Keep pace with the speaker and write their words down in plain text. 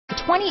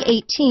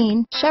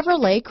2018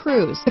 Chevrolet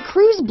Cruze. The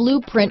Cruze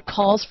blueprint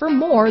calls for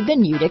more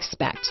than you'd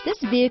expect. This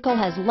vehicle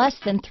has less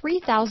than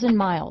 3,000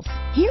 miles.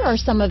 Here are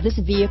some of this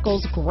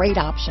vehicle's great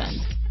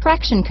options: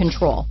 traction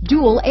control,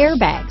 dual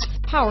airbags,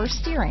 power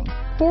steering,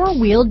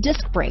 four-wheel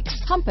disc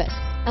brakes, compass,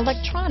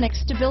 electronic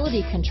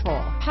stability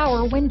control,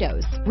 power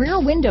windows, rear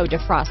window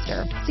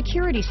defroster,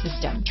 security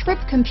system, trip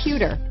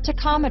computer,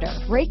 tachometer,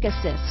 brake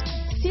assist,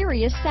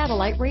 Sirius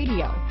Satellite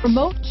Radio,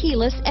 remote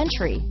keyless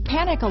entry,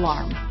 panic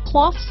alarm,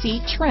 cloth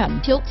seat trim,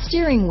 tilt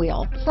steering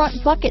wheel,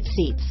 front bucket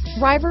seats,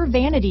 driver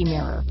vanity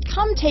mirror.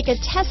 Come take a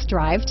test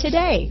drive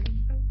today.